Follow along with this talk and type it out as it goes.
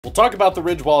We'll talk about the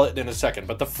Ridge wallet in a second,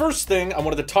 but the first thing I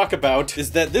wanted to talk about is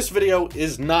that this video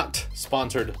is not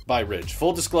sponsored by Ridge.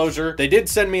 Full disclosure, they did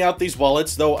send me out these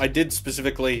wallets, though I did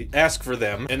specifically ask for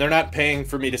them, and they're not paying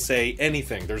for me to say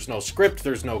anything. There's no script,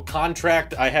 there's no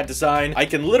contract I had to sign. I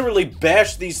can literally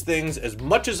bash these things as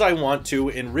much as I want to,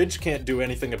 and Ridge can't do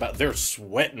anything about it. They're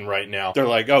sweating right now. They're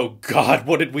like, oh God,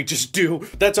 what did we just do?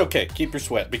 That's okay, keep your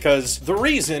sweat, because the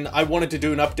reason I wanted to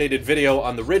do an updated video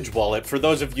on the Ridge wallet, for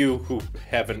those of you who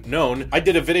haven't known, I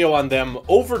did a video on them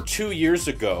over 2 years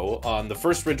ago on the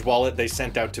first Ridge wallet they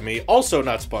sent out to me, also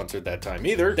not sponsored that time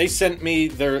either. They sent me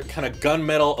their kind of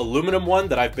gunmetal aluminum one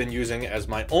that I've been using as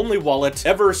my only wallet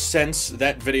ever since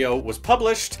that video was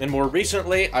published, and more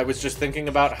recently I was just thinking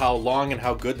about how long and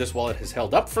how good this wallet has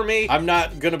held up for me. I'm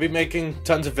not gonna be making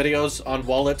tons of videos on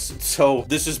wallets, so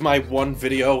this is my one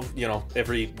video, you know,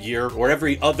 every year or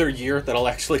every other year that I'll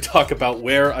actually talk about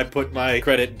where I put my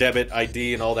credit, debit,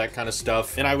 ID, and all that kind of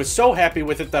stuff. And I was so happy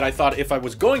with it that I thought if I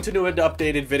was going to do an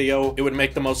updated video, it would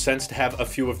make the most sense to have a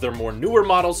few of their more newer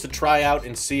models to try out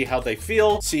and see how they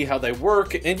feel, see how they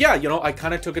work. And yeah, you know, I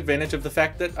kind of took advantage of the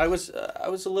fact that I was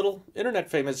a little internet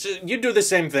famous. You do the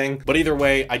same thing, but either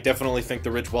way, I definitely think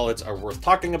the Ridge wallets are worth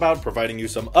talking about, providing you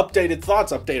some updated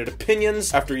thoughts, updated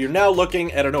opinions, after you're now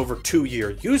looking at an over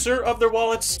 2-year user of their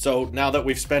wallets. So now that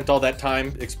we've spent all that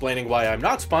time explaining why I'm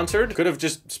not sponsored, could have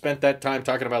just spent that time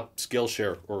talking about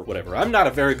Skillshare or whatever. I'm not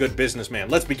a very good businessman.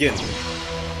 Let's begin.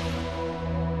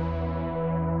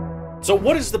 So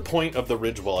what is the point of the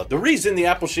Ridge wallet? The reason the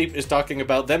Apple Sheep is talking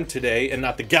about them today and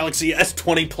not the Galaxy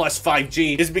S20 Plus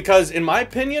 5G is because, in my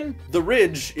opinion, the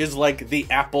Ridge is like the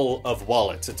Apple of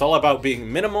wallets. It's all about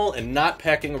being minimal and not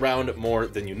packing around more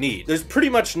than you need. There's pretty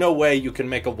much no way you can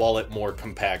make a wallet more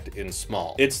compact and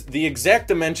small. It's the exact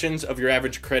dimensions of your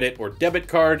average credit or debit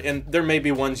card, and there may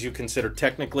be ones you consider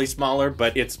technically smaller,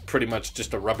 but it's pretty much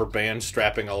just a rubber band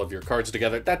strapping all of your cards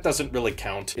together. That doesn't really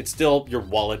count. It's still your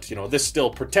wallet, you know, this still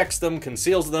protects them,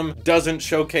 conceals them, doesn't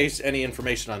showcase any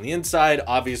information on the inside.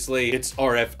 Obviously, it's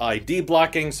RFID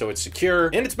blocking, so it's secure,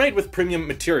 and it's made with premium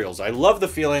materials. I love the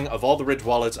feeling of all the Ridge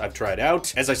wallets I've tried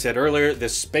out. As I said earlier,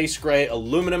 this space gray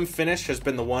aluminum finish has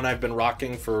been the one I've been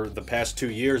rocking for the past 2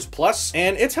 years plus,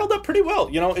 and it's held up pretty well.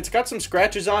 You know, it's got some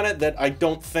scratches on it that I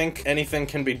don't think anything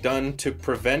can be done to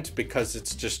prevent, because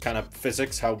it's just kind of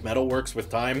physics, how metal works with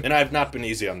time, and I've not been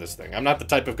easy on this thing. I'm not the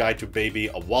type of guy to baby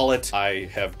a wallet. I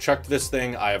have chucked this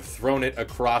thing, I have thrown it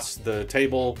across the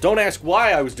table. Don't ask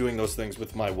why I was doing those things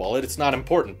with my wallet, it's not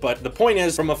important, but the point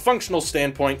is, from a functional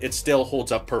standpoint, it still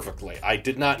holds up perfectly. I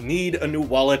did not need a new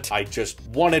wallet, I just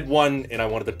wanted one, and I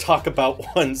wanted to talk about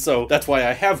one, so that's why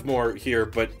I have more here.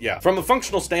 But yeah, from a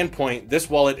functional standpoint, this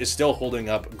wallet is still holding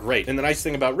up great. And the nice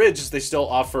thing about Ridge is they still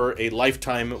offer a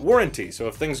lifetime warranty, so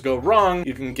if things go wrong,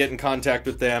 you can get in contact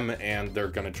with them, and they're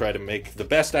gonna try to make the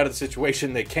best out of the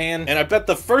situation they can. And I bet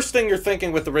the first thing you're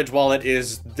thinking with the Ridge wallet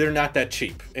is, they're not that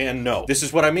cheap. And no, this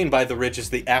is what I mean by the Ridge is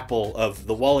the Apple of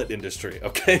the wallet industry,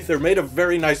 okay? They're made of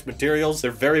very nice materials.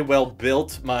 They're very well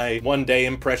built. My one-day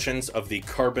impressions of the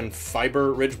carbon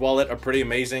fiber Ridge wallet are pretty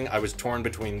amazing. I was torn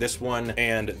between this one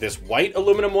and this white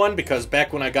aluminum one, because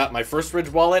back when I got my first Ridge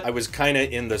wallet, I was kind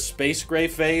of in the space gray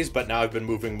phase, but now I've been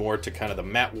moving more to kind of the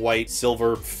matte white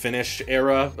silver finish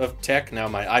era of tech. Now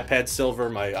my iPad's silver,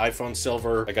 my iPhone's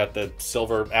silver, I got the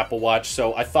silver Apple Watch,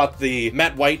 so I thought the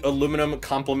matte white aluminum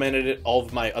complemented all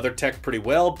of my other tech pretty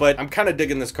well, but I'm kind of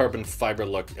digging this carbon fiber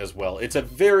look as well. It's a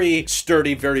very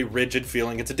sturdy, very rigid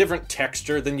feeling. It's a different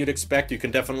texture than you'd expect. You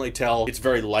can definitely tell it's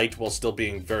very light while still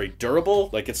being very durable.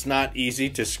 Like, it's not easy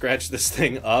to scratch this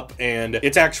thing up, and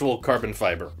it's actual carbon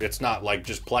fiber. It's not like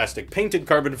just plastic painted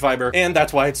carbon fiber, and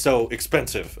that's why it's so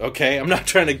expensive, okay? I'm not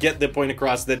trying to get the point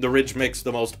across that the Ridge makes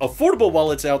the most affordable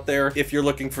wallets out there. If you're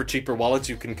looking for cheaper wallets,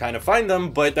 you can kind of find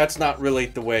them, but that's not really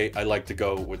the way I like to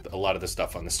go with a lot of the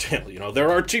stuff on this channel. You know, there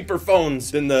are cheaper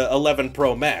phones than the 11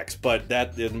 Pro Max, but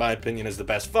that, in my opinion, is the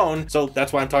best phone. So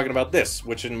that's why I'm talking about this,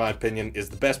 which in my opinion is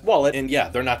the best wallet. And yeah,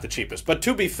 they're not the cheapest. But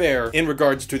to be fair, in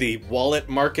regards to the wallet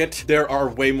market, there are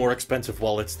way more expensive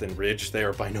wallets than Ridge. They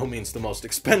are by no means the most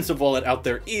expensive wallet out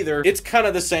there either. It's kind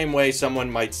of the same way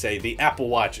someone might say the Apple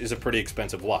Watch is a pretty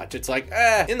expensive watch. It's like,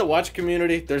 in the watch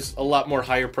community, there's a lot more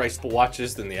higher priced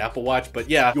watches than the Apple Watch. But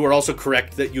yeah, you are also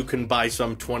correct that you can buy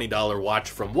some $20 watch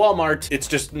from Walmart. It's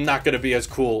just just not going to be as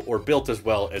cool or built as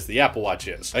well as the Apple Watch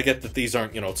is. I get that these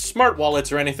aren't, you know, smart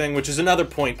wallets or anything, which is another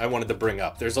point I wanted to bring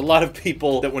up. There's a lot of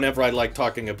people that whenever I like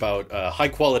talking about high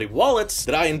quality wallets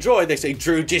that I enjoy, they say,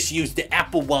 Drew, just use the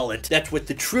Apple Wallet. That's what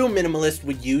the true minimalist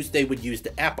would use. They would use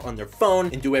the app on their phone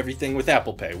and do everything with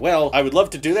Apple Pay. Well, I would love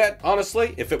to do that,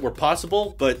 honestly, if it were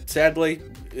possible, but sadly,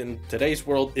 in today's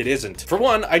world, it isn't. For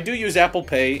one, I do use Apple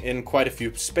Pay in quite a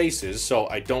few spaces, so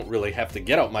I don't really have to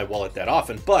get out my wallet that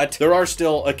often, but there are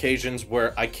still occasions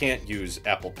where I can't use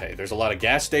Apple Pay. There's a lot of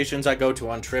gas stations I go to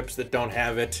on trips that don't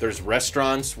have it. There's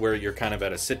restaurants where you're kind of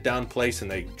at a sit-down place and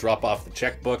they drop off the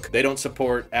checkbook. They don't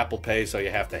support Apple Pay, so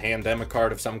you have to hand them a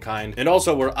card of some kind. And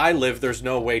also where I live, there's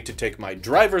no way to take my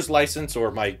driver's license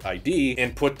or my ID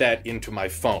and put that into my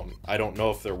phone. I don't know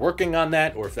if they're working on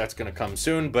that or if that's gonna come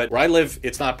soon, but where I live,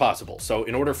 it's not possible. So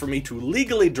in order for me to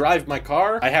legally drive my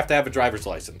car, I have to have a driver's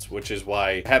license, which is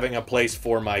why having a place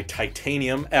for my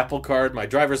titanium Apple card, my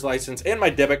driver's license, and my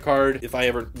debit card, if I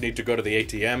ever need to go to the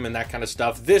ATM and that kind of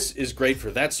stuff, this is great for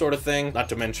that sort of thing. Not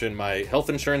to mention my health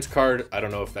insurance card. I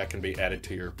don't know if that can be added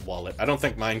to your wallet. I don't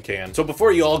think mine can. So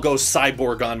before you all go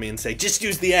cyborg on me and say, just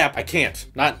use the app, I can't.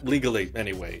 Not legally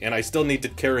anyway. And I still need to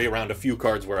carry around a few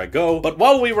cards where I go. But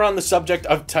while we were on the subject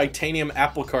of titanium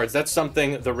Apple cards, that's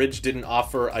something the Ridge didn't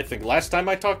offer, I think last time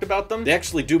I talked about them. They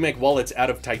actually do make wallets out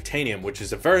of titanium, which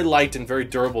is a very light and very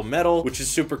durable metal, which is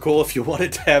super cool if you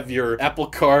wanted to have your Apple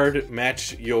card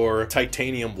match your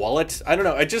titanium wallet. I don't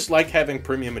know, I just like having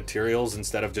premium materials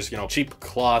instead of just, you know, cheap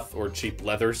cloth or cheap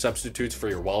leather substitutes for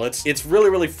your wallets. It's really,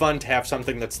 really fun to have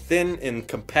something that's thin and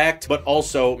compact, but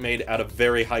also made out of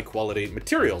very high quality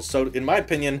materials. So in my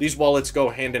opinion, these wallets go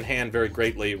hand in hand very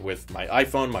greatly with my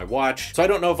iPhone, my watch. So I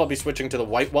don't know if I'll be switching to the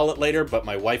white wallet later, but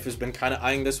my wife has been kind of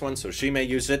eyeing this one, so she may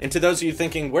use it. And to those of you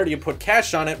thinking, where do you put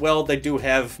cash on it? Well, they do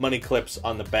have money clips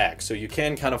on the back, so you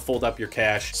can kind of fold up your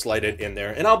cash, slide it in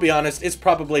there. And I'll be honest, it's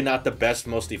probably not the best,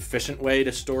 most efficient way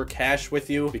to store cash with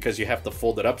you because you have to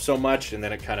fold it up so much and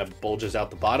then it kind of bulges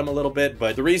out the bottom a little bit.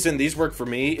 But the reason these work for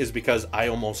me is because I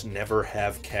almost never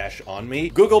have cash on me.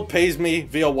 Google pays me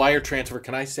via wire transfer.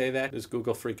 Can I say that? Does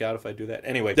Google freak out if I do that?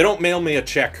 Anyway, they don't mail me a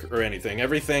check or anything.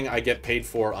 Everything I get paid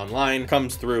for online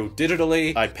comes through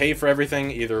digitally. I pay for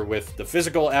everything either with the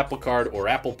physical Apple card or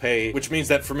Apple Pay, which means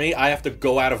that for me, I have to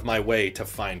go out of my way to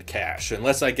find cash.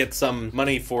 Unless I get some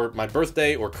money for my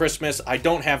birthday or Christmas, I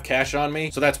don't have cash on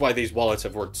me. So that's why these wallets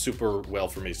have worked super well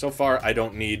for me. So far, I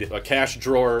don't need a cash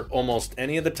drawer almost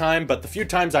any of the time, but the few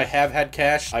times I have had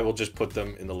cash, I will just put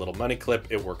them in the little money clip.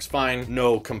 It works fine.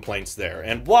 No complaints there.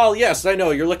 And while, yes, I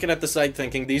know you're looking at the site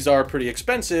thinking these are pretty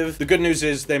expensive, the good news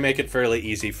is they make it fairly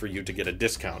easy for you to get a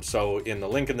discount. So in the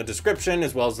link in the description,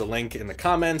 as well as the link in the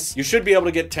comments, you should be able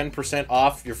to get 10%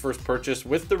 off your first purchase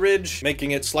with the Ridge,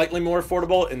 making it slightly more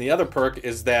affordable. And the other perk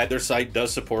is that their site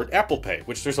does support Apple Pay,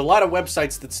 which there's a lot of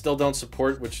websites that still don't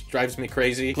support, which drives me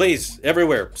crazy. Please,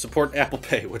 everywhere, support Apple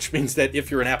Pay, which means that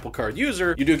if you're an Apple Card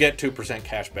user, you do get 2%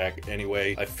 cash back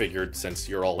anyway. I figured since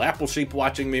you're all Apple sheep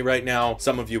watching me right now,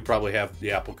 some of you probably have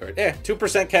the Apple Card.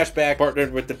 2% cash back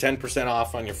partnered with the 10%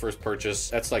 off on your first purchase.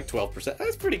 That's like 12%.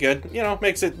 That's pretty good. You know,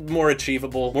 makes it more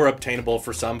achievable, more obtainable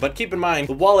for some. But keep in mind,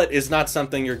 the wallet is not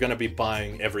something you're going to be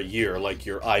buying every year, like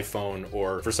your iPhone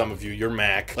or for some of you, your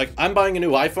Mac. Like I'm buying a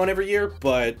new iPhone every year,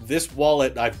 but this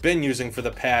wallet I've been using for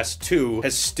the past 2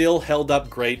 has still held up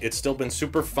great. It's still been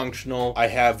super functional. I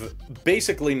have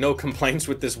basically no complaints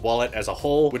with this wallet as a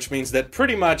whole, which means that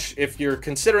pretty much if you're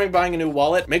considering buying a new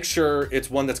wallet, make sure it's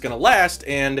one that's going to last.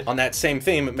 And on that same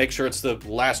theme, make sure it's the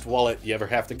last wallet you ever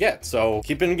have to get. So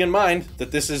keeping in mind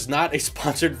that this is not a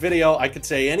sponsored video, I could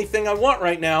say anything I want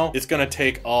right now. It's going to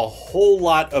take a whole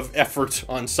lot of effort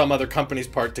on some other company's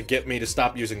part to get me to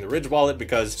stop using the Ridge wallet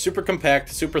because super compact,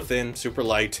 super thin, super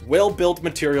light, well-built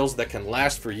materials that can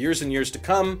last for years and years to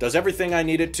come, does everything I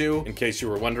need it to. In case you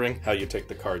were wondering how you take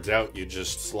the cards out, you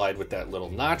just slide with that little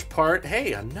notch part.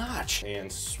 Hey, a notch!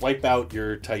 And swipe out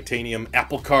your titanium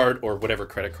Apple card or whatever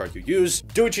credit card you use.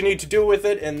 Do what you need to do with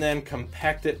it and then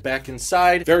compact it back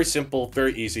inside. Very simple,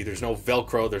 very easy. There's no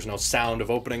Velcro, there's no sound of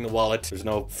opening the wallet, there's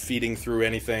no feeding through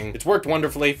anything. It's worked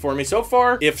wonderfully for me so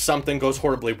far. If something goes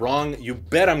horribly wrong, you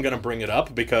bet I'm gonna bring it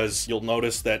up because you'll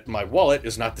notice that my wallet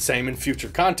is not the same in future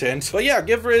content. But yeah,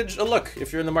 give Ridge a look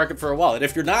if you're in the market for a wallet.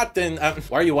 If you're not, then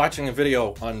why are you watching a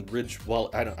video on Ridge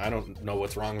wallet? I don't know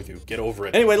what's wrong with you. Get over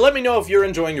it. Anyway, let me know if you're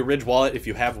enjoying your Ridge wallet, if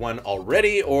you have one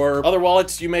already, or other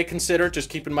wallets you may consider. Just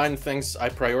keep in mind the things I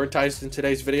prioritized in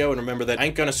today's video, and remember that I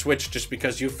ain't gonna switch just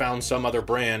because you found some other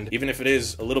brand, even if it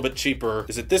is a little bit cheaper.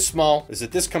 Is it this small? Is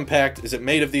it this compact? Is it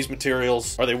made of these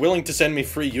materials? Are they willing to send me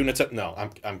free units? No,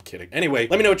 I'm kidding. Anyway,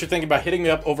 let me know what you're thinking about hitting me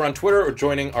up over on Twitter or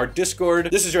joining our Discord.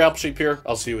 This is your Apple Sheep here.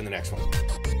 I'll see you in the next one.